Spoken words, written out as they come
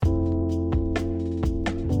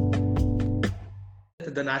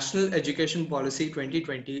the National Education Policy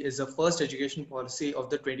 2020 is the first education policy of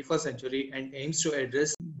the 21st century and aims to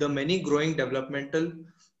address the many growing developmental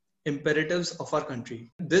imperatives of our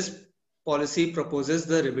country. This policy proposes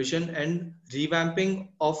the revision and revamping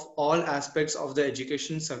of all aspects of the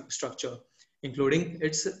education structure, including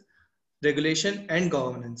its regulation and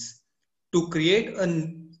governance, to create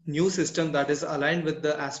a new system that is aligned with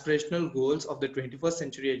the aspirational goals of the 21st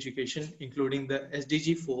century education, including the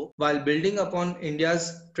SDG 4, while building upon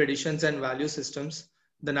India's traditions and value systems.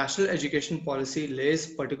 The National Education Policy lays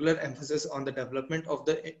particular emphasis on the development of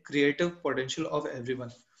the creative potential of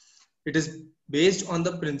everyone. It is based on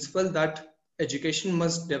the principle that education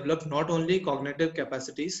must develop not only cognitive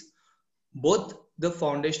capacities, both the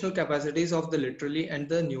foundational capacities of the literary and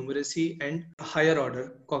the numeracy and higher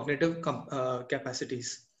order cognitive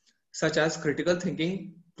capacities, such as critical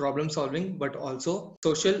thinking, problem solving, but also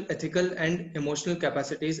social, ethical, and emotional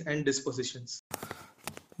capacities and dispositions.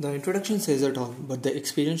 The introduction says it all, but the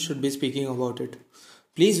experience should be speaking about it.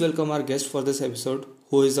 Please welcome our guest for this episode,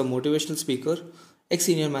 who is a motivational speaker,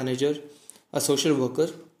 ex-senior manager, a social worker,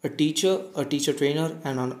 a teacher trainer,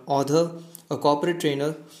 and an author, a corporate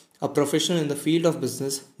trainer, a professional in the field of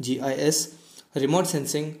business, GIS, remote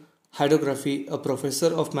sensing, hydrography, a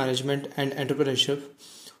professor of management and entrepreneurship,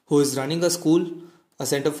 who is running a school, a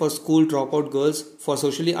center for school dropout girls for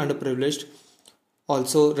socially underprivileged,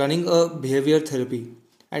 also running a behavior therapy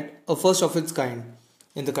at a first of its kind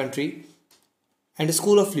in the country, and a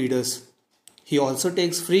school of leaders. He also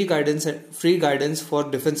takes free guidance for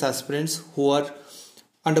defense aspirants who are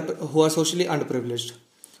socially underprivileged.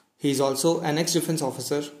 He is also an ex-defense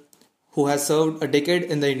officer who has served a decade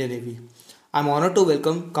in the Indian Navy. I'm honored to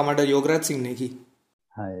welcome Commander Yogaraj Singh Negi.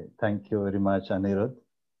 Hi, thank you very much, Anirudh.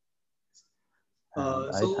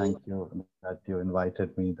 I thank you that you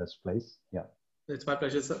invited me this place. Yeah, it's my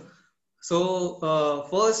pleasure, sir. So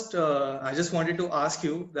first, I just wanted to ask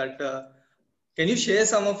you that can you share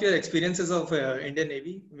some of your experiences of Indian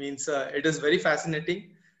Navy? Means it is very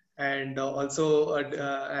fascinating, and also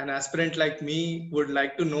an aspirant like me would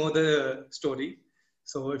like to know the story.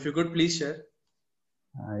 So if you could please share.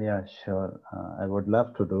 Yeah, sure. I would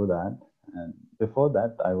love to do that. And before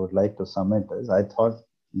that, I would like to submit this. I thought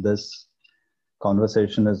this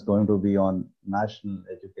conversation is going to be on national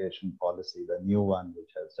education policy, the new one which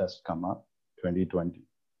has just come up, 2020.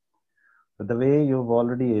 But the way you've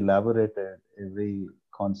already elaborated every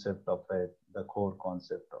concept of it, the core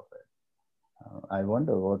concept of it, I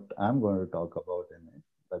wonder what I'm going to talk about in it.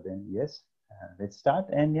 But then, yes, let's start.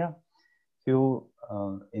 And yeah, few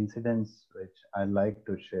incidents which I like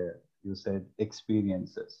to share. You said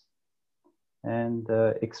experiences. And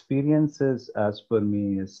experiences, as per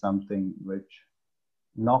me, is something which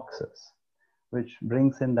knocks us, which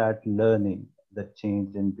brings in that learning, the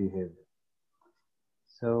change in behavior.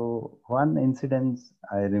 So one incident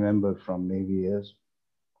I remember from Navy years,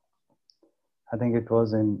 I think it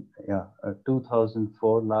was in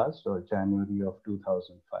 2004 last or January of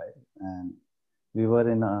 2005. And we were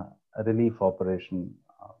in a relief operation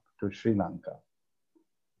to Sri Lanka.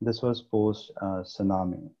 This was post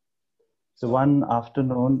tsunami. So one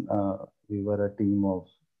afternoon, we were a team of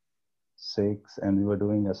 6 and we were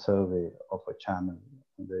doing a survey of a channel.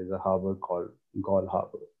 There is a harbor called Galle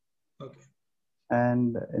Harbor. Okay.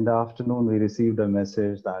 And in the afternoon, we received a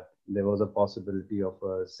message that there was a possibility of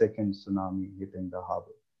a second tsunami hitting the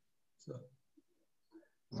harbor.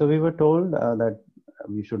 So we were told that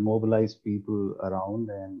we should mobilize people around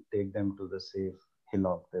and take them to the safe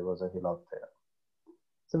hillock. There was a hillock there.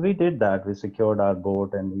 So we did that. We secured our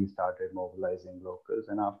boat and we started mobilizing locals.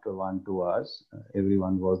 And after 1-2 hours,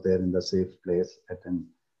 everyone was there in the safe place at an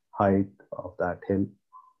height of that hill.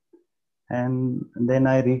 And then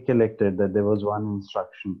I recollected that there was one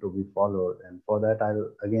instruction to be followed. And for that,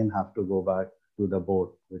 I'll again have to go back to the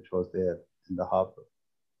boat, which was there in the harbor.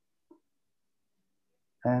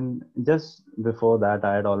 And just before that,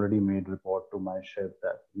 I had already made report to my ship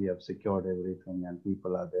that we have secured everything and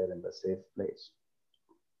people are there in the safe place.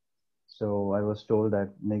 So I was told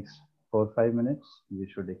that next 4 or 5 minutes, we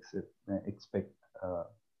should expect a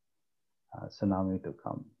tsunami to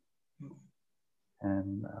come.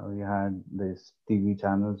 And we had these TV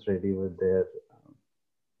channels ready with their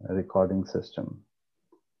recording system.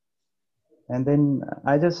 And then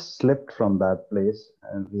I just slipped from that place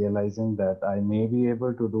and realizing that I may be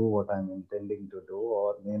able to do what I'm intending to do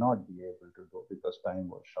or may not be able to do because time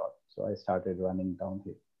was short. So I started running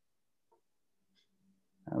downhill.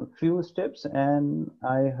 A few steps and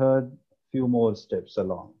I heard few more steps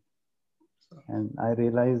along. And I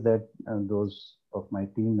realized that those of my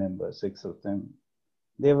team members, 6 of them,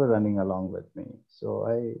 They were running along with me. So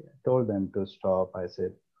I told them to stop. I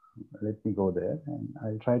said, let me go there and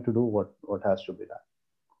I'll try to do what has to be done.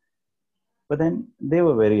 But then they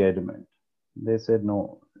were very adamant. They said,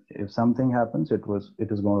 no, if something happens, it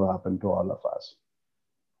is going to happen to all of us.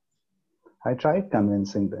 I tried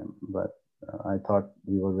convincing them, but I thought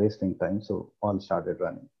we were wasting time, so all started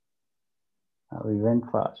running. We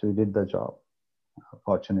went fast, we did the job.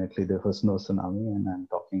 Fortunately, there was no tsunami, and I'm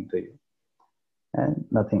talking to you, and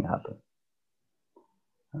nothing happened.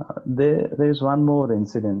 There's one more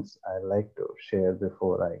incident I like to share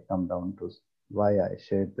before I come down to why I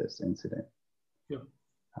shared this incident. Yeah.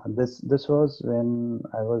 This was when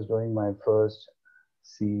I was doing my first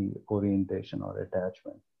sea orientation or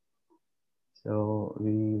attachment. So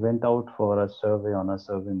we went out for a survey on a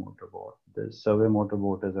survey motorboat. The survey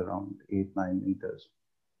motorboat is around 8-9 meters.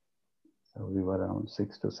 So we were around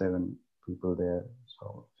 6 to 7 people there.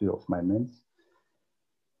 So a few of my men.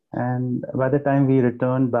 And by the time we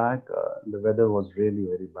returned back, the weather was really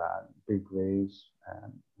very bad. Big waves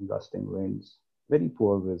and gusting winds, very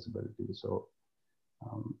poor visibility. So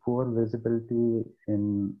poor visibility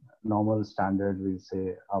in normal standard, we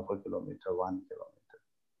say half a kilometer, 1 kilometer.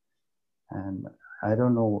 And I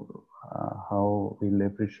don't know how we'll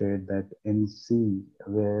appreciate that in sea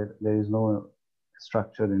where there is no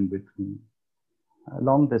structure in between.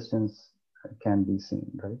 Long distance can be seen,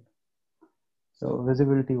 right? So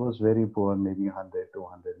visibility was very poor, maybe 100,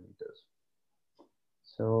 200 meters.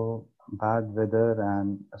 So bad weather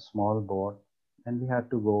and a small boat, and we had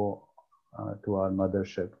to go to our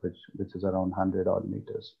mothership, which is around 100 odd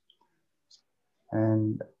meters.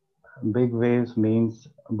 And big waves means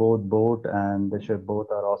both boat and the ship both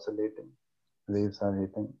are oscillating. Waves are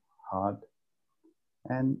hitting hard,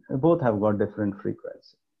 and both have got different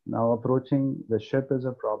frequency. Now approaching the ship is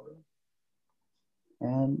a problem,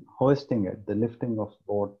 and hoisting it, the lifting of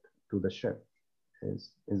boat to the ship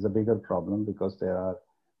is a bigger problem because there are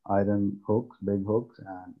iron hooks, big hooks,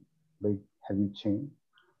 and big heavy chain.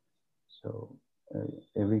 So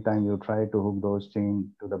every time you try to hook those chains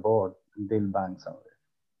to the board, they'll bang somewhere.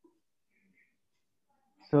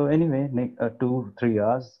 So anyway, 2-3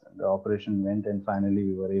 hours, the operation went, and finally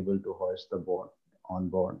we were able to hoist the board on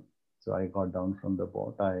board. So I got down from the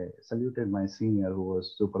boat. I saluted my senior who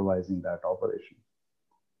was supervising that operation.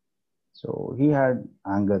 So he had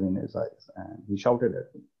anger in his eyes and he shouted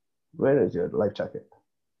at me, "Where is your life jacket?"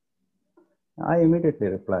 I immediately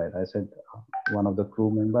replied. I said, one of the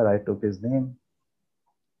crew member, I took his name,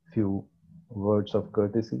 few words of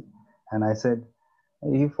courtesy, and I said,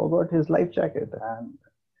 he forgot his life jacket and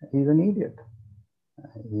he's an idiot.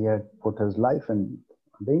 He had put his life in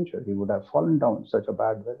danger. He would have fallen down such a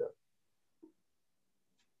bad weather.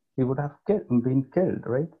 He would have been killed,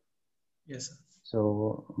 right? Yes, sir.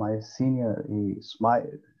 So my senior, he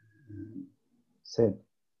smiled and said,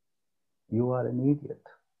 "You are an idiot.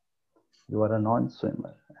 You are a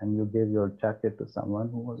non-swimmer and you gave your jacket to someone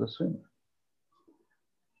who was a swimmer."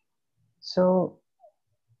 So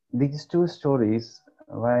these two stories,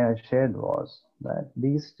 why I shared was that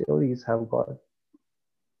these stories have got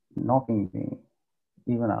knocking me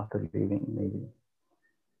even after leaving Navy.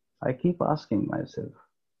 I keep asking myself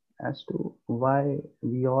as to why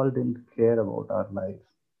we all didn't care about our life.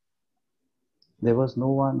 There was no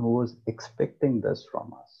one who was expecting this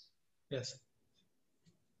from us. Yes.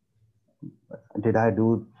 Did I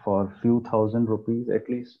do for few thousand rupees at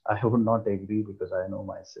least? I would not agree because I know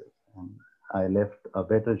myself. And I left a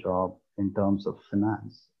better job in terms of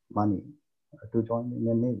finance, money, to join in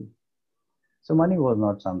the Navy. So money was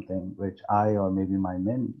not something which I or maybe my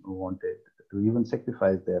men wanted to even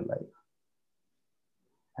sacrifice their life.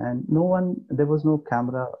 And no one, there was no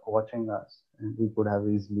camera watching us. And we could have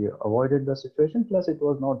easily avoided the situation. Plus, it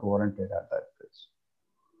was not warranted at that place.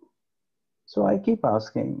 So I keep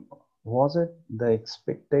asking, was it the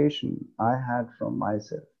expectation I had from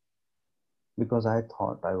myself? Because I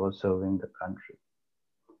thought I was serving the country.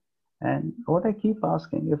 And what I keep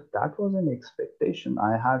asking, if that was an expectation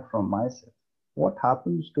I had from myself, what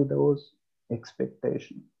happens to those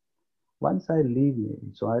expectations? Once I leave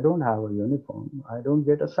Navy, so I don't have a uniform, I don't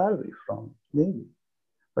get a salary from Navy.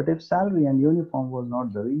 But if salary and uniform was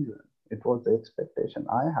not the reason, it was the expectation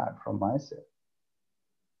I had from myself.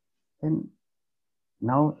 And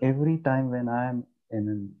now every time when I'm in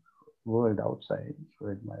a world outside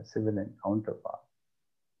with my civilian counterpart,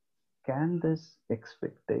 can this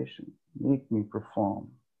expectation make me perform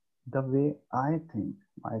the way I think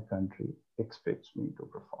my country expects me to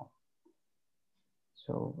perform?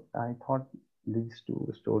 So I thought these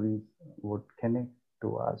two stories would connect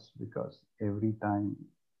to us because every time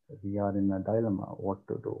we are in a dilemma, what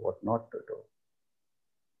to do, what not to do.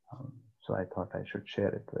 So I thought I should share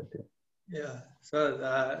it with you. Yeah, so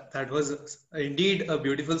that was indeed a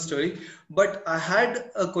beautiful story. But I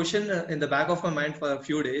had a question in the back of my mind for a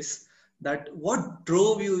few days, that what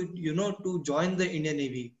drove you, to join the Indian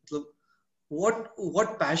Navy? So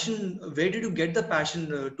what passion? Where did you get the passion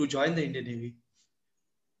to join the Indian Navy?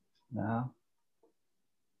 Now,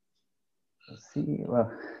 see, well,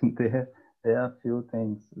 there are few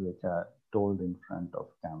things which are told in front of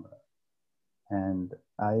camera. And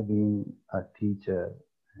I, being a teacher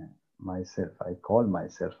myself, I call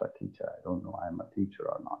myself a teacher. I don't know I'm a teacher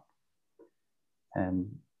or not.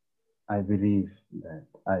 And I believe that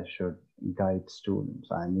I should guide students.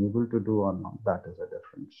 I'm able to do or not, that is a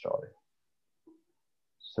different story.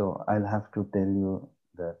 So I'll have to tell you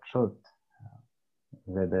the truth.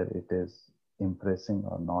 Whether it is impressing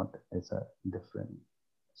or not is a different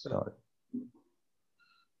story.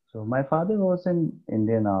 So my father was in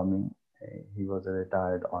Indian Army. He was a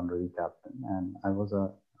retired honorary captain, and I was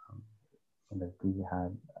like we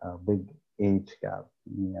had a big age gap,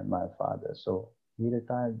 me and my father. So he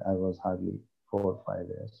retired. I was hardly 4 or 5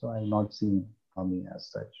 years, so I not seen army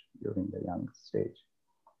as such during the young stage.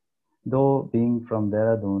 Though being from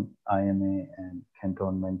Dehradun, IMA and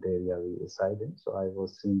cantonment area we reside in, so I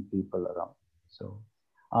was seeing people around. So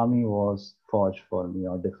army was forged for me,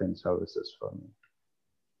 or defense services for me.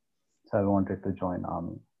 So I wanted to join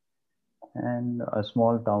army. And a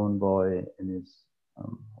small town boy in his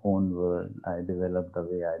own world, I developed the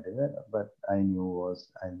way I developed, but I knew was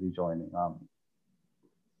I'll be joining army.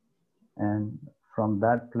 And from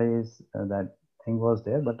that place, that thing was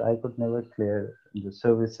there, but I could never clear the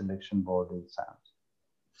service selection board exams.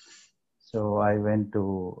 So I went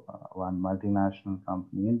to one multinational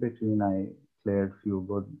company. In between, I cleared few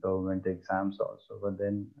good government exams also. But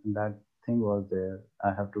then that thing was there.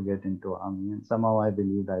 I have to get into army, and somehow I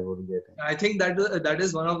believed I would get in. I think that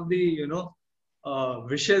is one of the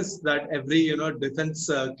wishes that every defense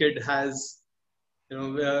kid has.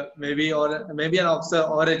 Maybe an officer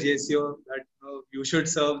or a JCO, that you should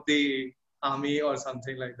serve the army or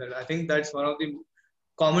something like that. I think that's one of the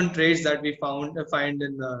common traits that we find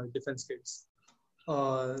in defense kids.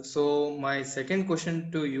 So my second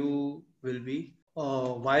question to you will be,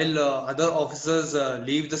 while other officers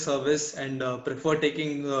leave the service and prefer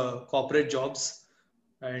taking corporate jobs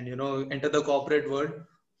and enter the corporate world,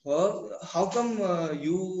 how come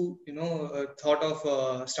you thought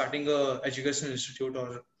of starting a educational institute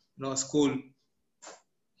or school?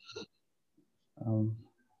 Um,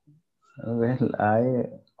 well, I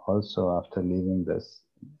also, after leaving this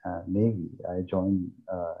Navy, I joined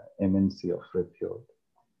MNC of repute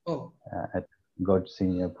Oh, at good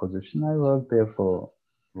senior position. I worked there for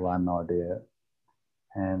 1 odd year.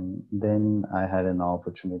 And then I had an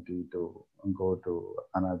opportunity to go to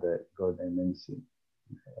another good MNC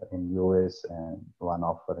in US and one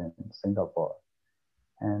offer in Singapore.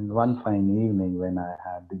 And one fine evening when I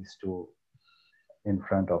had these two in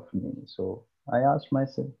front of me, so I asked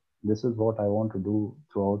myself, this is what I want to do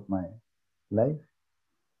throughout my life.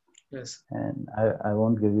 yes. And I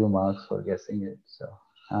won't give you marks for guessing it. So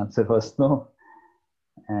answer was no.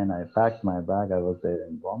 And I packed my bag. I was there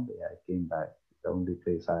in Bombay. I came back. The only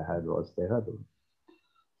place I had was Dehradun.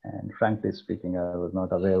 And frankly speaking, I was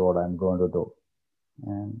not aware what I'm going to do.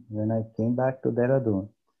 And when I came back to Dehradun,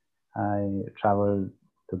 I traveled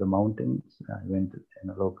to the mountains. I went in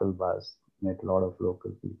a local bus, met a lot of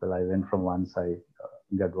local people. I went from one side,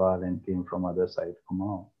 Gadwal, and came from other side,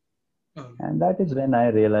 Kumaon. Um, And that is when I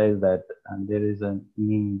realized that there is a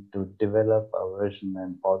need to develop a vision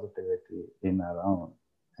and positivity in around.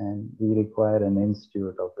 And we require an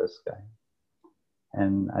institute of this kind.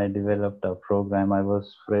 And I developed a program. I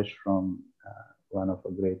was fresh from one of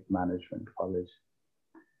a great management college,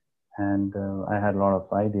 and I had a lot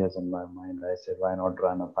of ideas in my mind. I said, why not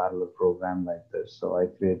run a parallel program like this? So I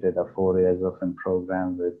created a 4 years of a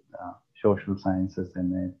program with social sciences in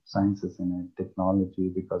it, technology,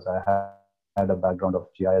 because I had a background of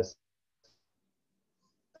GIS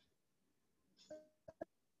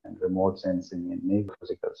and remote sensing in naval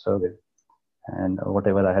physical survey. And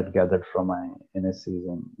whatever I had gathered from my NSCs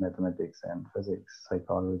in mathematics and physics,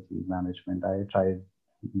 psychology, management, I tried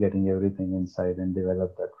getting everything inside and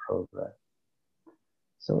developed that program.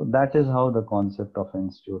 So that is how the concept of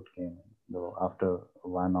institute came in. Though after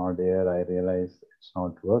 1 odd year, I realized it's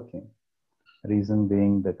not working. Reason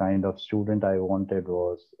being, the kind of student I wanted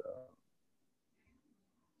was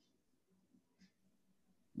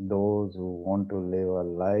those who want to live a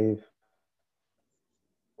life,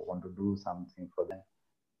 want to do something for them.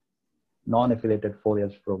 non-affiliated 4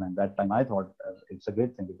 years program. That time I thought it's a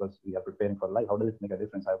great thing because we are preparing for life. How does it make a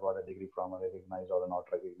difference? I got a degree from a recognized or a not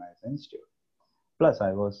recognized institute. Plus,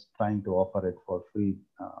 I was trying to offer it for free,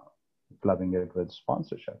 clubbing it with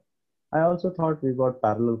sponsorship. I also thought we got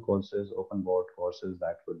parallel courses, open board courses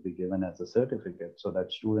that would be given as a certificate so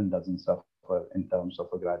that student doesn't suffer in terms of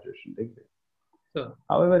a graduation degree. Sure.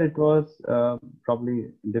 However, it was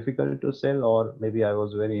probably difficult to sell, or maybe I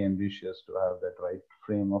was very ambitious to have that right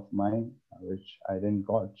frame of mind, which I didn't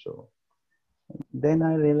got. So then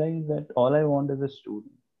I realized that all I want is a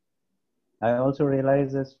student. I also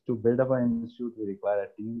realized that to build up an institute, we require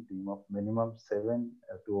a team of minimum 7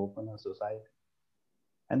 to open a society.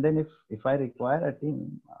 And then if I require a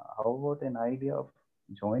team, how about an idea of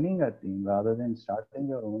joining a team rather than starting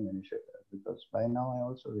your own initiative? Because by now I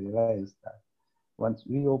also realized that once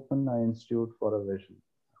we open an institute for a vision,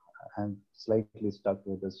 I'm slightly stuck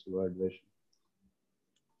with this word vision.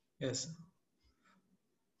 Yes.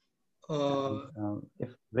 If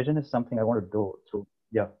vision is something I want to do through,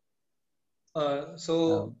 yeah. Yes,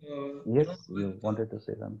 you wanted to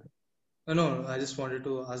say something. No, I just wanted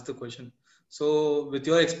to ask the question. So, with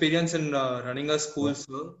your experience in running a school,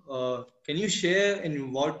 sir, can you share in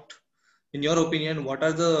your opinion, what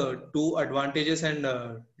are the two advantages and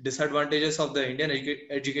disadvantages of the Indian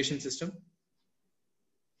education system?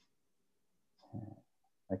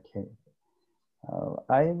 Okay.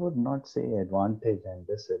 I would not say advantage and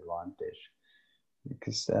disadvantage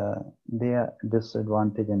because their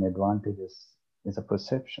disadvantage and advantage is a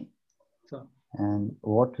perception. Sure. And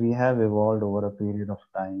what we have evolved over a period of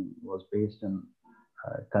time was based on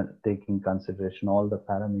taking consideration all the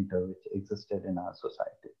parameters which existed in our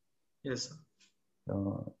society. Yes, sir.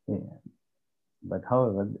 So, yeah. But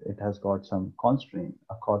however, it has got some constraint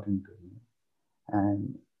according to me.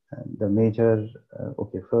 And the major,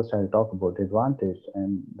 first I'll talk about advantage.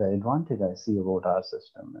 And the advantage I see about our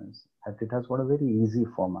system is that it has got a very easy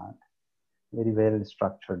format, very well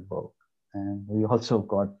structured book. And we also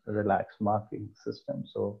got a relaxed marking system.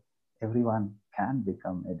 So everyone can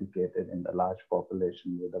become educated in the large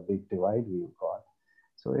population with a big divide we've got.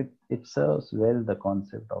 So it serves well the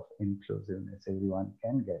concept of inclusiveness. Everyone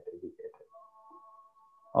can get educated.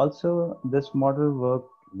 Also, this model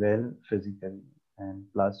worked well physically, and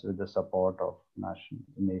plus with the support of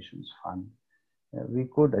nation's fund, we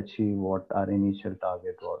could achieve what our initial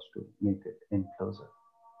target was to make it inclusive.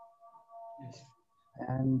 Yes.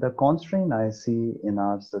 And the constraint I see in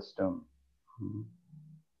our system,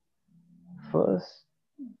 first,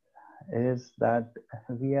 is that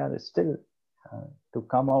we are still to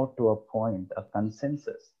come out to a point, a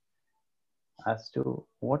consensus as to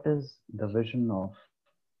what is the vision of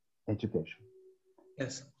education.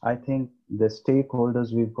 Yes. I think the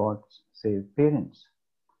stakeholders we've got, say parents,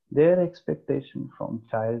 their expectation from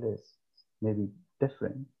child is maybe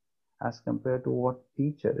different as compared to what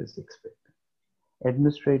teacher is expecting.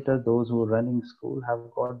 Administrators, those who are running school,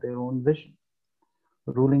 have got their own vision.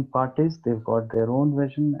 Ruling parties, they've got their own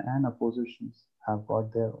vision, and oppositions have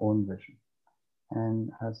got their own vision.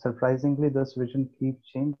 And surprisingly, this vision keeps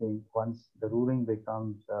changing once the ruling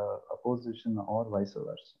becomes opposition or vice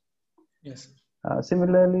versa. Yes.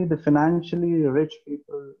 Similarly, the financially rich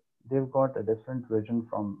people, they've got a different vision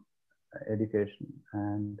from education,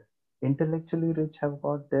 and intellectually rich have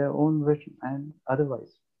got their own vision and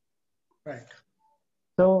otherwise. Right.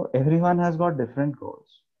 So everyone has got different goals.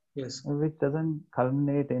 Yes. Which doesn't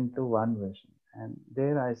culminate into one vision. And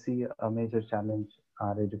there I see a major challenge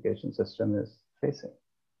our education system is facing.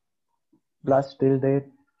 Plus, till date,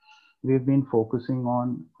 we've been focusing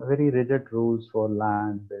on very rigid rules for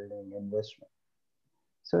land, building, investment.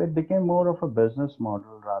 So it became more of a business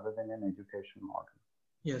model rather than an education model.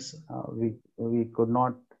 Yes. We could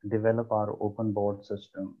not develop our open board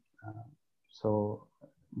system. So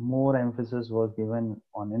more emphasis was given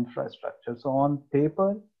on infrastructure. So on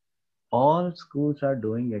paper, all schools are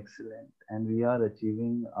doing excellent and we are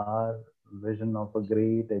achieving our vision of a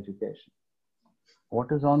great education.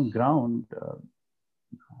 What is on ground,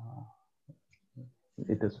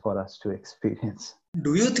 it is for us to experience.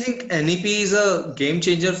 Do you think NEP is a game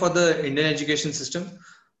changer for the Indian education system?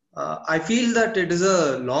 I feel that it is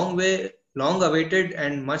a long awaited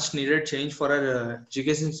and much needed change for our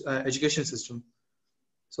education system.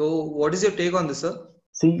 So what is your take on this, sir?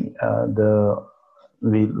 See,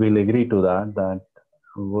 we'll agree to that the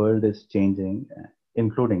world is changing,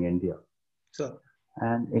 including India. Sir.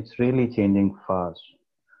 And it's really changing fast.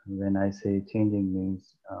 When I say changing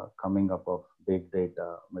means coming up of big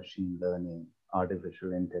data, machine learning,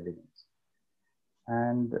 artificial intelligence.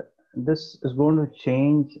 And this is going to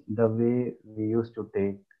change the way we used to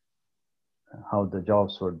take how the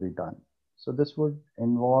jobs would be done. So this would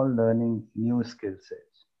involve learning new skill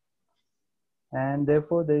sets. And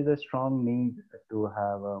therefore, there is a strong need to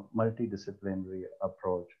have a multidisciplinary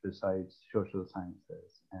approach besides social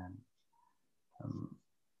sciences and um,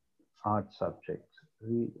 art subjects.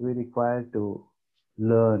 We require to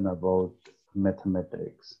learn about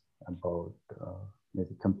mathematics, about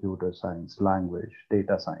maybe computer science, language,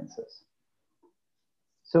 data sciences.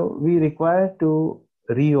 So we require to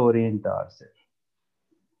reorient ourselves.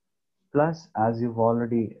 Plus, as you've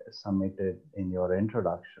already submitted in your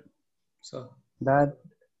introduction, So, that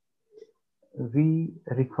we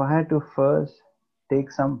require to first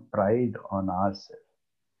take some pride on ourselves.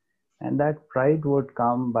 And that pride would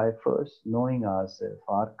come by first knowing ourselves,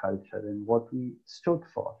 our culture, and what we stood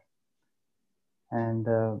for. And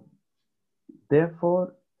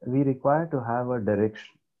therefore, we require to have a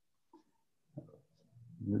direction.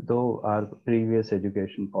 Though our previous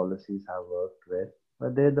education policies have worked well,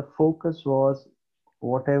 but there the focus was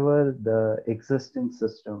whatever the existing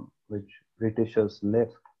system which Britishers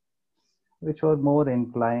left, which were more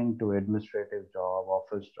inclined to administrative job,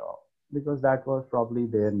 office job, because that was probably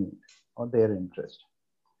their need or their interest.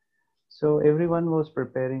 So everyone was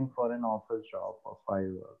preparing for an office job or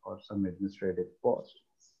file work or some administrative post.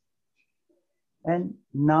 And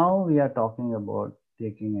now we are talking about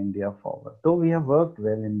taking India forward. Though we have worked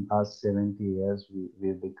well in last 70 years,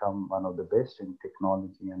 we've become one of the best in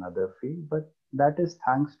technology and other fields, but that is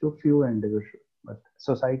thanks to few individuals. But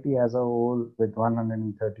society as a whole, with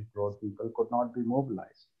 130 crore people, could not be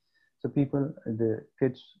mobilized. So people, the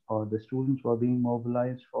kids or the students were being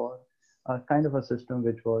mobilized for a kind of a system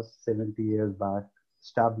which was 70 years back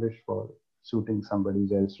established for suiting somebody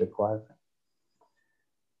else's requirement.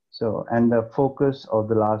 So, and the focus of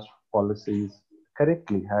the last policies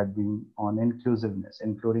correctly had been on inclusiveness,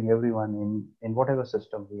 including everyone in whatever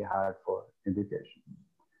system we had for education.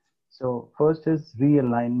 So first is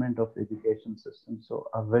realignment of education system. So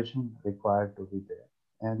a vision required to be there.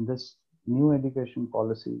 And this new education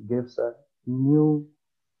policy gives a new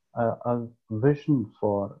a vision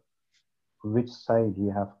for which side we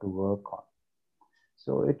have to work on.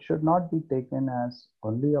 So it should not be taken as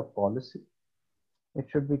only a policy. It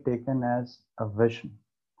should be taken as a vision.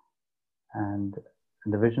 And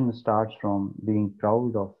the vision starts from being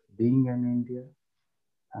proud of being in India,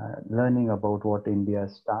 learning about what India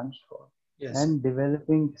stands for, yes. and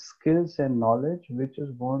developing skills and knowledge which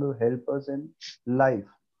is going to help us in life,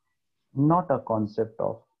 not a concept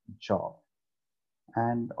of job.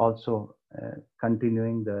 And also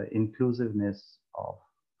continuing the inclusiveness of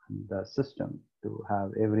the system to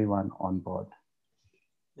have everyone on board.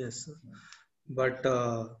 Yes, sir. But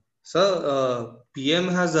sir, PM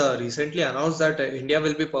has recently announced that India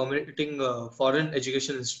will be permitting foreign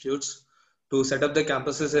education institutes to set up the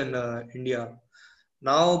campuses in India.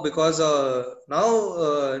 Now, because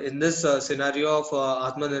in this scenario of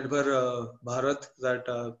Atmanirbhar Bharat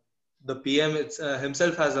that the PM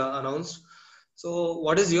himself has announced. So,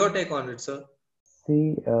 what is your take on it, sir?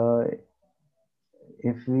 See,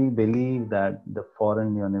 if we believe that the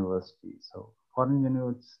foreign university, so foreign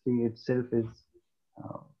university itself is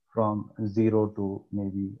uh, from zero to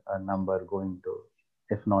maybe a number going to,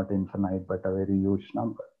 if not infinite, but a very huge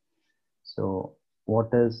number. So what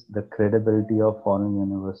is the credibility of foreign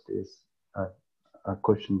universities? A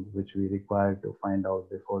question which we require to find out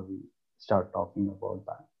before we start talking about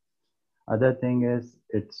that. Other thing is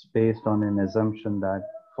it's based on an assumption that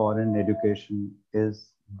foreign education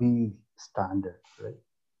is the standard, right?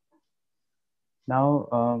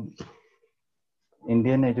 Now,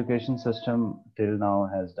 Indian education system till now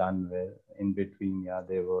has done well. In between, yeah,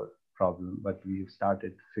 there were problems, but we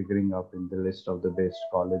started figuring up in the list of the best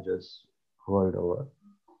colleges world over.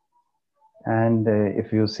 And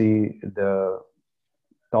if you see the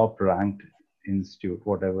top ranked institute,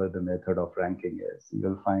 whatever the method of ranking is,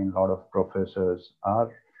 you'll find a lot of professors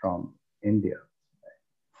are from India.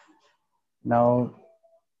 Now,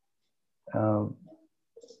 uh,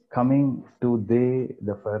 coming to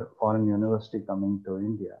the foreign university coming to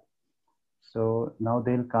India. So now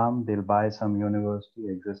they'll come, they'll buy some university,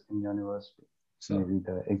 existing university, maybe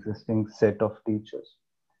the existing set of teachers,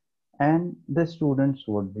 and the students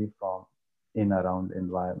would be from in around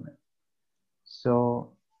environment.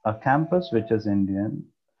 So a campus which is Indian,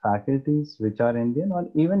 faculties which are Indian, or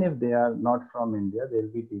even if they are not from India,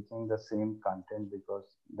 they'll be teaching the same content because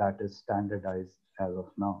that is standardized as of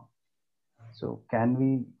now. So can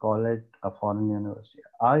we call it a foreign university?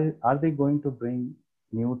 Are they going to bring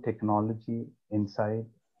new technology inside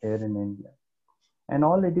here in India? And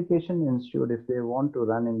all education institute, if they want to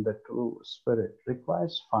run in the true spirit,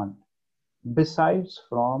 requires fund besides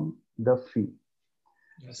from the fee.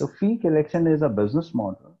 Yes. So fee collection is a business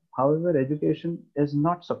model. However, education is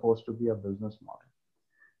not supposed to be a business model.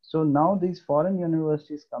 So now these foreign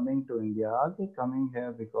universities coming to India, are they coming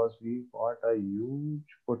here because we got a huge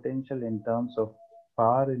potential in terms of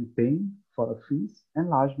power in paying for a fees and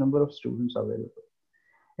large number of students available?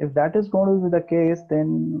 If that is going to be the case,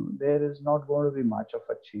 then there is not going to be much of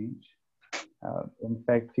a change. In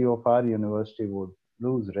fact, few of our university would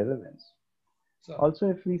lose relevance. So, Also,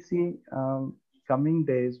 if we see coming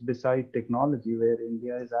days beside technology, where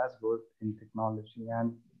India is as good in technology,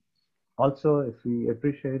 and also if we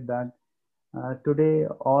appreciate that today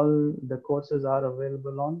all the courses are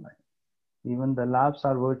available online, even the labs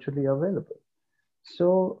are virtually available.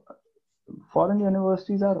 So foreign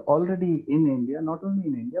universities are already in India, not only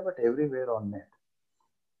in India, but everywhere on net.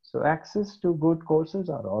 So access to good courses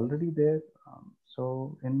are already there.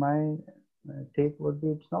 So in my take would be,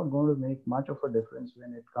 it's not going to make much of a difference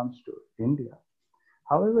when it comes to India.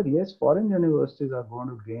 However, yes, foreign universities are going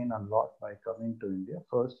to gain a lot by coming to India.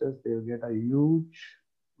 First is they'll get a huge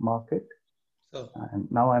market. so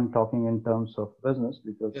And now I'm talking in terms of business,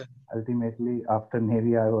 because yeah. ultimately after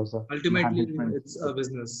Navy, I was a Ultimately, management it's a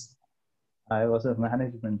business. I was a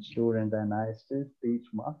management student and I still teach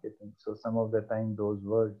marketing. So some of the time those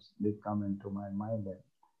words did come into my mind and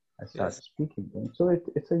I Yes. started speaking them. So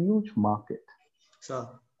it's a huge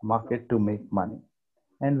So, market to make money.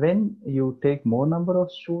 And when you take more number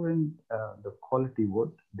of students, the quality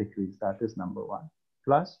would decrease. That is number one.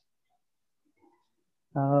 Plus,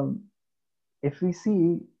 um, if we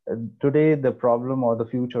see today the problem or the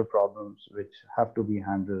future problems which have to be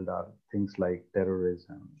handled are things like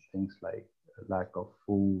terrorism, things like lack of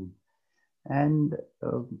food, and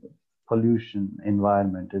pollution,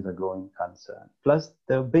 environment is a growing concern. Plus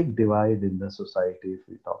the big divide in the society if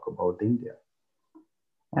we talk about India.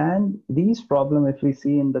 And these problems, if we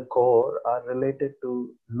see in the core, are related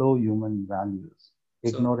to low human values, so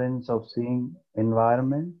ignorance of seeing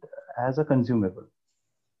environment as a consumable,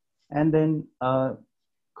 and then a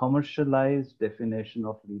commercialized definition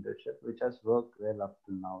of leadership, which has worked well up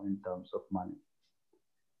till now in terms of money.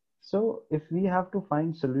 So if we have to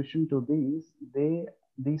find solution to these,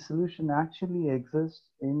 the solution actually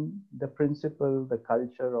exists in the principle, the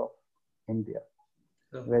culture of India,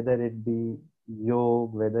 so whether it be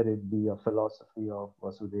yoga, whether it be a philosophy of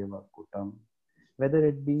Vasudeva Kutam, whether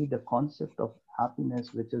it be the concept of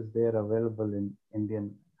happiness, which is there available in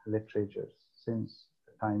Indian literatures since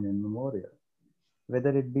time immemorial,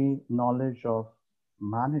 whether it be knowledge of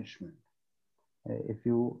management. If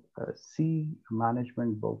you see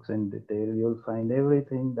management books in detail, you'll find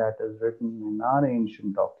everything that is written in our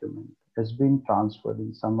ancient document has been transferred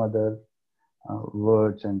in some other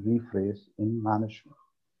words and rephrased in management.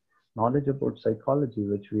 Knowledge about psychology,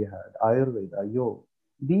 which we had, Ayurveda, yoga.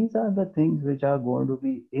 These are the things which are going to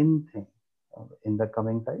be in thing in the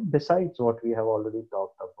coming time, besides what we have already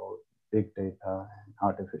talked about, big data and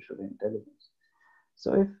artificial intelligence.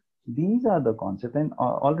 So if these are the concepts, and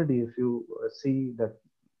already if you see the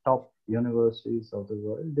top universities of the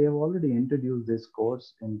world, they have already introduced this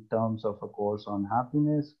course in terms of a course on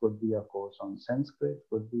happiness, could be a course on Sanskrit,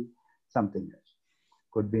 could be something else,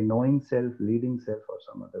 could be knowing self, leading self, or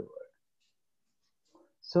some other word.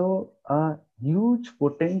 So a huge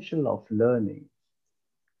potential of learning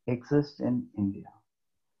exists in India.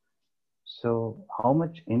 So how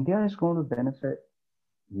much India is going to benefit,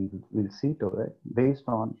 we'll see to it based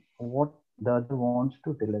on what the other wants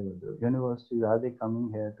to deliver. The universities, are they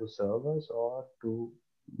coming here to serve us or to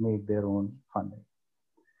make their own funding?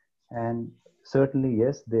 And certainly,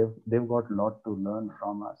 yes, they've got a lot to learn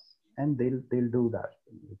from us, and they'll do that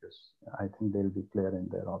because I think they'll be clear in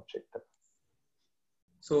their objective.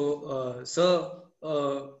 So, sir,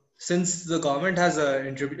 since the government has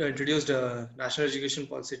introduced National Education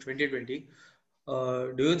Policy 2020,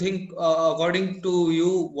 do you think, according to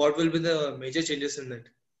you, what will be the major changes in it?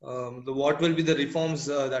 What will be the reforms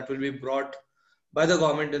that will be brought by the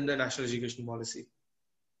government in the National Education Policy?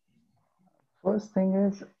 First thing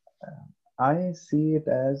is, I see it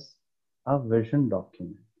as a vision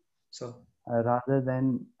document So, rather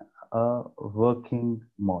than a working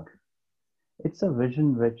model. It's a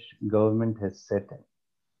vision which government has set in.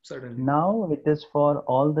 certainly. Now it is for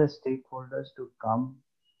all the stakeholders to come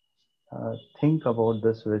think about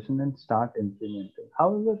this vision and start implementing.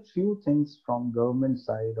 However, few things from government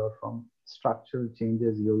side or from structural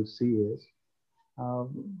changes you'll see is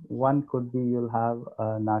one could be you'll have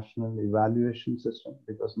a national evaluation system,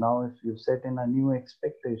 because now if you set in a new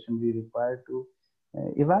expectation, we require to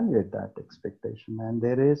evaluate that expectation, and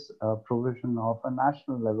there is a provision of a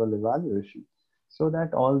national level evaluation so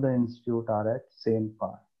that all the institute are at same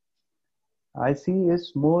par. I see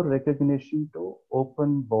is more recognition to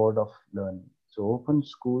open board of learning. So open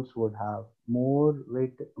schools would have more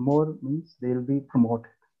weight, more means they'll be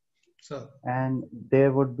promoted, So, and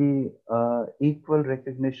there would be equal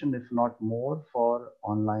recognition, if not more, for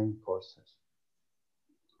online courses.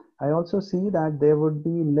 I also see that there would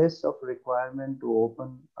be less of requirement to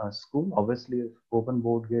open a school. Obviously, if open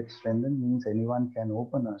board gets strengthened, means anyone can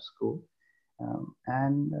open a school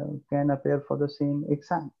and can appear for the same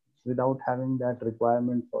exam without having that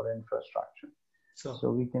requirement for infrastructure. so,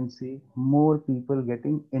 So we can see more people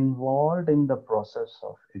getting involved in the process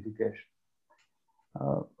of education.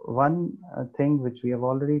 One thing which we have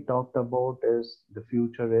already talked about is the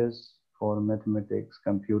future is for mathematics,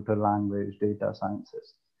 computer language, data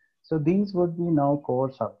sciences. So these would be now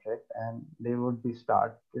core subject, and they would be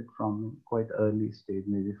started from quite early stage,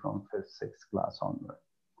 maybe from fifth, sixth class onward.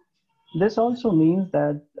 This also means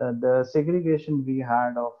that the segregation we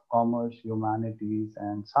had of commerce, humanities,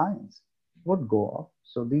 and science would go up.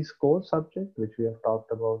 So these core subjects, which we have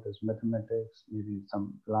talked about, is mathematics, maybe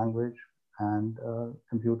some language, and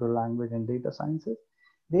computer language and data sciences,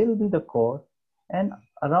 they will be the core. And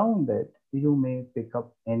around it, you may pick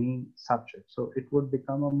up any subject. So it would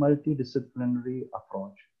become a multidisciplinary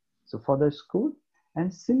approach. So for the school,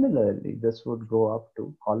 and similarly, this would go up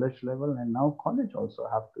to college level, and now college also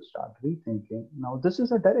have to start rethinking. Now this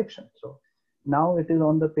is a direction. So now it is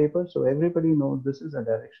on the paper, so everybody knows this is a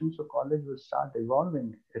direction. So college will start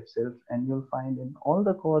evolving itself, and you'll find in all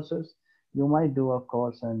the courses, you might do a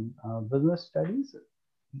course in business studies,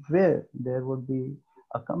 where there would be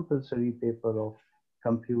a compulsory paper of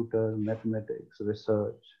computer, mathematics,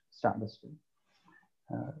 research, statistics,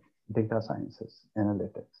 uh, data sciences,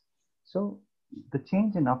 analytics. So the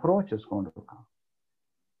change in approach is going to come.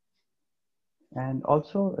 And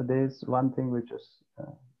also, there's one thing which is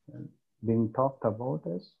being talked about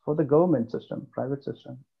is for the government system, private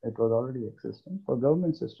system, it was already existing. For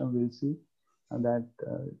government system, we'll see that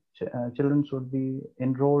children should be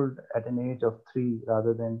enrolled at an age of 3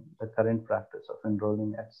 rather than the current practice of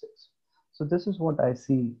enrolling at 6. So this is what I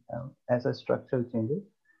see as a structural change,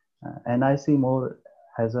 and I see more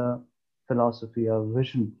as a philosophy, a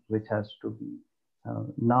vision which has to be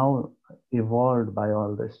now evolved by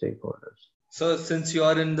all the stakeholders. so since you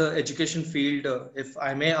are in the education field, if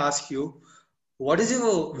I may ask you, what is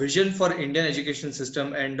your vision for Indian education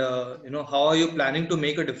system, and how are you planning to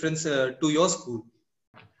make a difference to your school?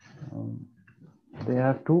 Um, there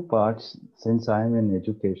are two parts since I'm in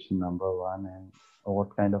education, number one, and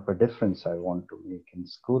what kind of a difference I want to make in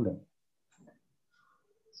schooling.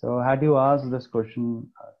 So, had you asked this question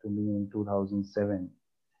to me in 2007,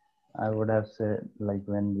 I would have said, like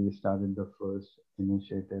when we started the first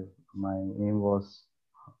initiative, my aim was,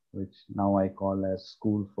 which now I call as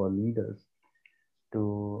School for Leaders,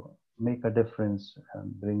 to make a difference,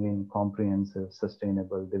 bringing comprehensive,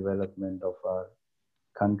 sustainable development of our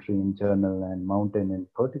country in general and mountain in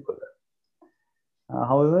particular.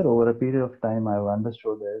 However, over a period of time, I've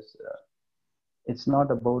understood is it's not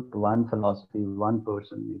about one philosophy, one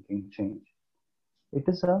person making change. It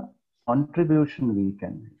is a contribution we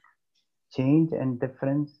can make. Change and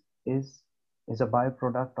difference is a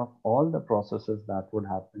byproduct of all the processes that would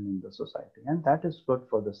happen in the society, and that is good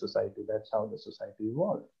for the society. That's how the society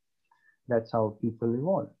evolved. That's how people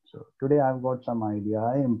evolve. So today I've got some idea,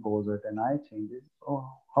 I impose it, and I change it. Oh,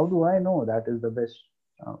 how do I know that is the best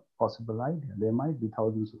possible idea? There might be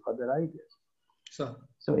thousands of other ideas. So,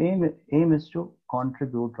 So aim is to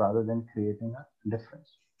contribute rather than creating a difference.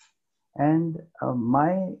 And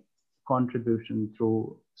my contribution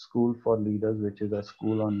through School for Leaders, which is a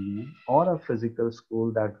school on wheels, or a physical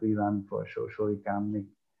school that we run for socio-economic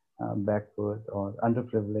backward or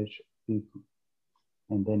underprivileged people.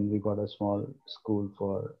 And then we got a small school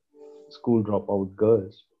for school dropout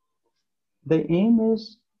girls. The aim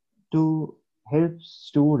is to help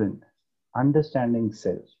student understanding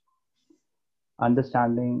self,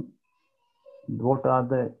 understanding what are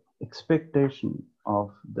the expectation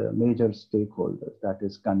of the major stakeholders, that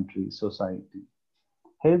is country, society,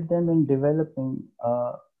 help them in developing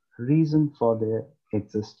a reason for their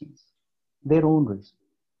existence, their own reason,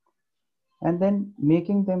 and then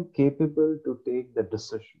making them capable to take the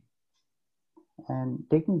decision. And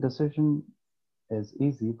taking decision is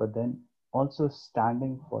easy, but then also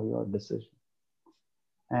standing for your decision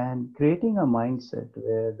and creating a mindset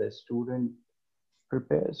where the student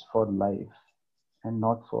prepares for life and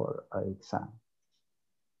not for an exam.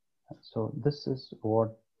 So this is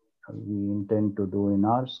what we intend to do in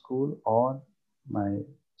our school or my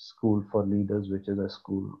School for Leaders, which is a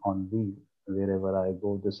school on wheel. Wherever I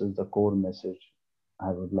go, this is the core message I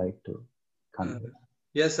would like to uh, convey.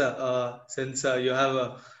 Yes, sir. Since you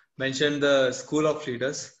have mentioned the School of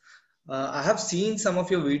Leaders, I have seen some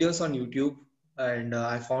of your videos on YouTube, and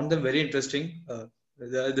I found them very interesting.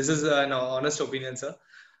 This is an honest opinion, sir.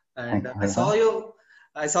 And Thank you I very saw much. you,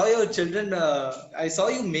 I saw your children. I saw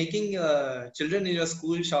you making children in your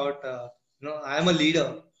school shout, "I am a leader."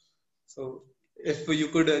 So, if you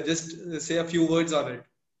could just say a few words on it.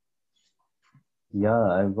 Yeah,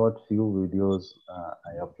 I've got few videos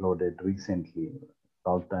I uploaded recently.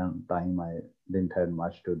 Time I didn't have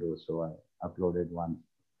much to do, so I uploaded one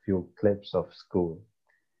few clips of school.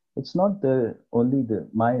 It's not the only the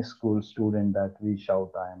my school student that we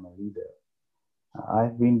shout, "I am a leader."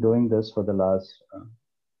 I've been doing this for the last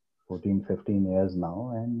 14, 15 years now,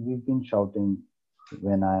 and we've been shouting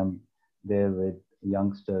when I'm there with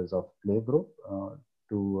youngsters of playgroup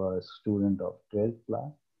to a student of 12th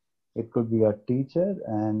class. It could be a teacher,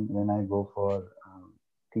 and when I go for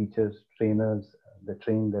teachers, trainers, the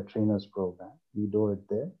trainers program, we do it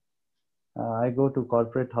there. I go to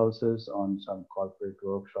corporate houses on some corporate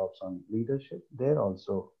workshops on leadership. There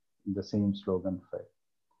also the same slogan fit.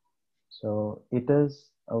 So it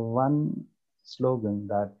is a one slogan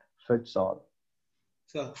that fits all.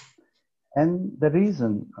 So, And the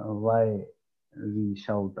reason why we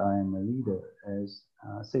shout, "I am a leader," is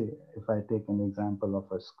say, if I take an example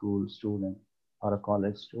of a school student or a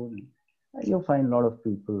college student, you find a lot of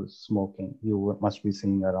people smoking. You must be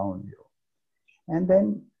seeing around you. And then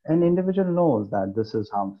an individual knows that this is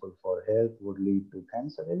harmful for health, would lead to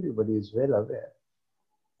cancer. Everybody is well aware.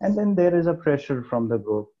 And then there is a pressure from the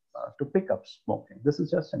group to pick up smoking. This is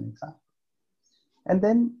just an example. And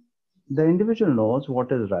then the individual knows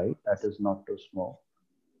what is right, that is not to smoke.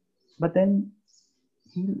 But then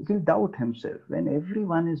he'll doubt himself when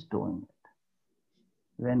everyone is doing it,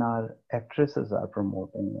 when our actresses are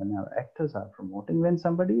promoting, when our actors are promoting, when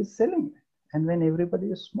somebody is selling it, and when everybody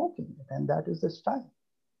is smoking it, and that is the style.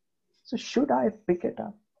 So, should I pick it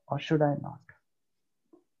up or should I not?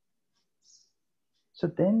 So,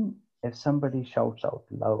 then if somebody shouts out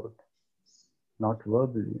loud, not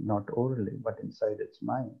verbally, not orally, but inside its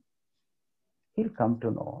mind, he'll come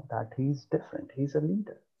to know that he's different, he's a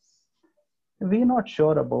leader. We're not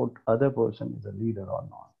sure about other person is a leader or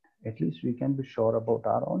not. At least we can be sure about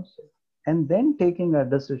our own self. And then taking a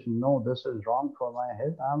decision, no, this is wrong for my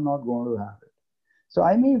health, I'm not going to have it. So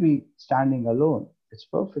I may be standing alone. It's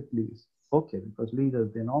perfectly okay because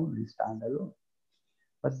leaders, they normally stand alone.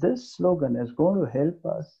 But this slogan is going to help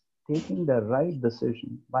us taking the right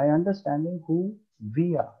decision by understanding who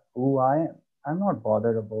we are, who I am. I'm not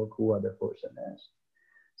bothered about who other person is.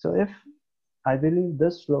 So if I believe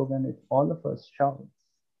this slogan, if all of us shout,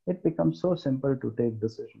 it becomes so simple to take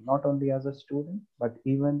decision, not only as a student, but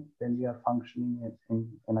even when we are functioning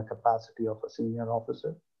in a capacity of a senior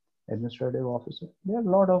officer, administrative officer. There are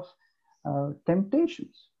a lot of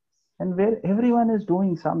temptations and where everyone is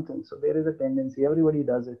doing something. So there is a tendency, everybody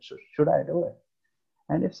does it. So should I do it?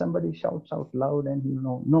 And if somebody shouts out loud and you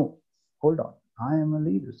know, no, hold on, I am a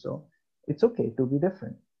leader. So it's okay to be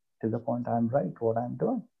different to the point I'm right, what I'm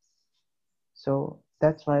doing. So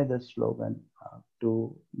that's why the slogan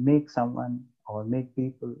to make someone or make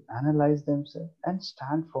people analyze themselves and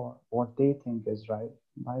stand for what they think is right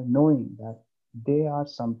by knowing that they are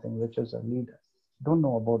something which is a leader. Don't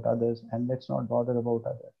know about others and let's not bother about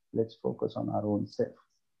others. Let's focus on our own self.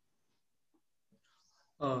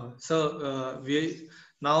 We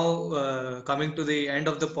now coming to the end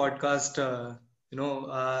of the podcast.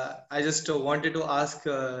 I just wanted to ask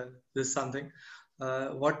this something.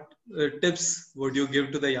 What tips would you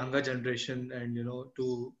give to the younger generation, and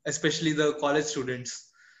to especially the college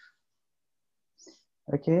students?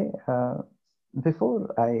 Okay,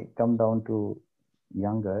 before I come down to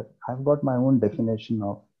younger, I've got my own definition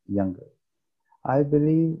of younger. I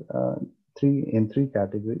believe three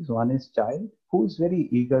categories. One is child who is very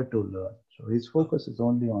eager to learn, so his Uh, focus is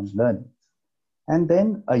only on learning. And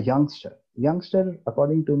then a youngster. Youngster,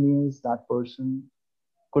 according to me, is that person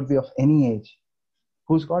could be of any age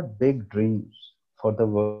who's got big dreams for the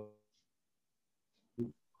world,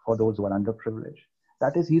 especially for those who are underprivileged.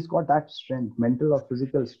 That is, he's got that strength, mental or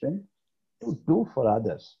physical strength, to do for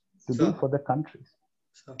others, to do so, for the countries.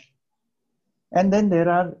 so, And then there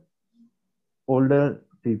are older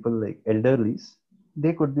people like elderlies.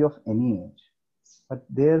 They could be of any age, but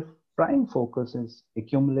their prime focus is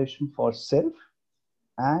accumulation for self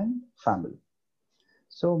and family.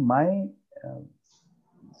 So my uh,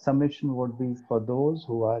 submission would be for those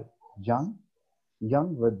who are young,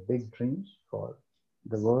 young with big dreams for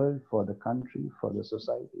the world, for the country, for the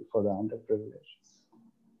society, for the underprivileged.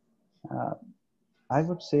 Uh, I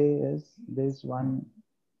would say is there's one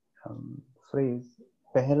um, phrase.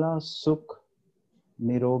 Pehla Sukh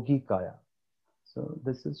Nirogi Kaya. So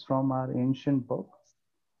this is from our ancient book.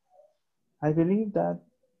 I believe that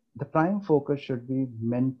the prime focus should be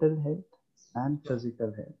mental health and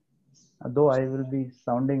physical health. Though I will be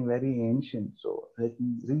sounding very ancient, so let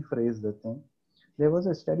me rephrase the thing. There was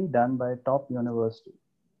a study done by a top university.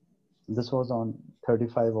 This was on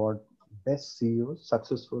 35 odd best CEOs,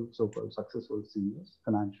 successful, so-called successful CEOs,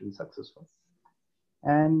 financially successful.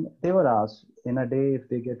 And they were asked in a day, if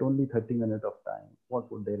they get only 30 minutes of time,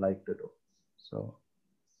 what would they like to do? So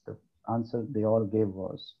the answer they all gave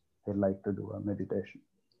was they like to do a meditation.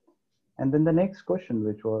 And then the next question,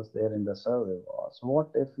 which was there in the survey, was what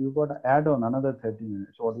if you got to add on another 30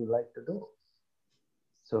 minutes? What do you like to do?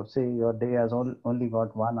 So say your day has only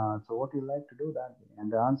got 1 hour. So what do you like to do that day?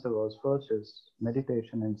 And the answer was first is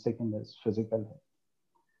meditation and second is physical health.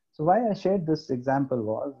 So why I shared this example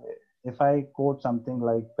was if I quote something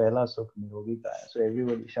like Pehla Sukh Nirogi Kaya, so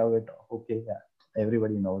everybody shout it off. Okay, yeah,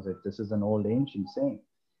 everybody knows it. This is an old ancient saying.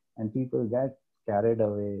 And people get carried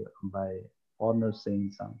away by foreigners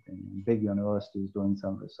saying something, big universities doing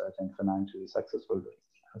some research and financially successful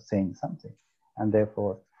saying something. And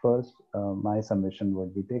therefore, first, my submission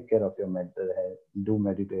would be take care of your mental health, do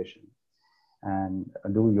meditation, and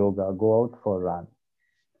do yoga, go out for a run.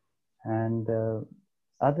 And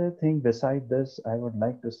other thing beside this, I would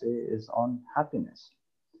like to say is on happiness.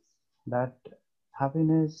 That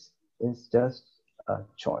happiness is just a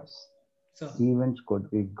choice. So, Events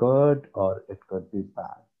could be good or it could be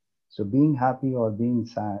bad. So being happy or being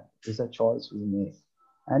sad is a choice we make.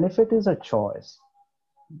 And if it is a choice,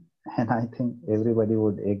 and I think everybody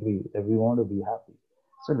would agree that we want to be happy.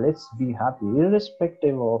 So let's be happy,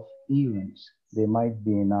 irrespective of events. They might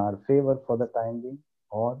be in our favor for the time being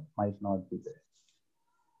or might not be there.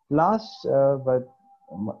 Last, but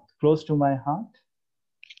close to my heart,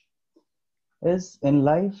 is in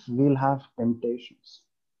life we'll have temptations.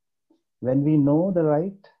 When we know the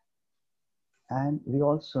right and we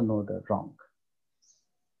also know the wrong.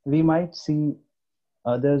 We might see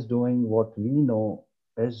others doing what we know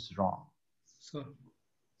is wrong. so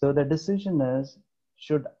So the decision is,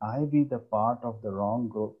 should I be the part of the wrong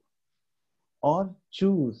group or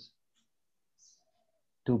choose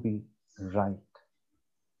to be right?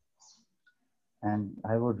 And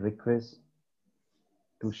I would request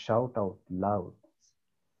to shout out loud,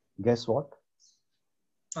 guess what?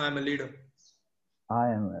 I'm a leader. I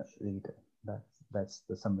am a leader. That's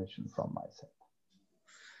the summation from my side.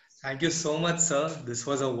 Thank you so much, sir. This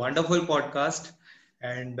was a wonderful podcast.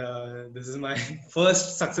 And this is my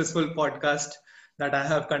first successful podcast that I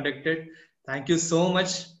have conducted. Thank you so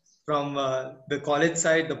much from the college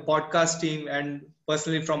side, the podcast team, and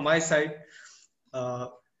personally from my side. Uh,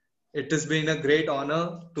 it has been a great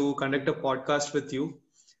honor to conduct a podcast with you.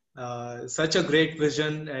 Such a great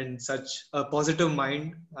vision and such a positive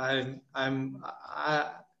mind.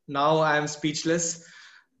 Now I am speechless.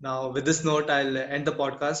 Now, with this note, I'll end the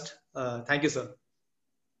podcast. Thank you, sir.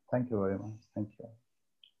 Thank you very much. Thank you.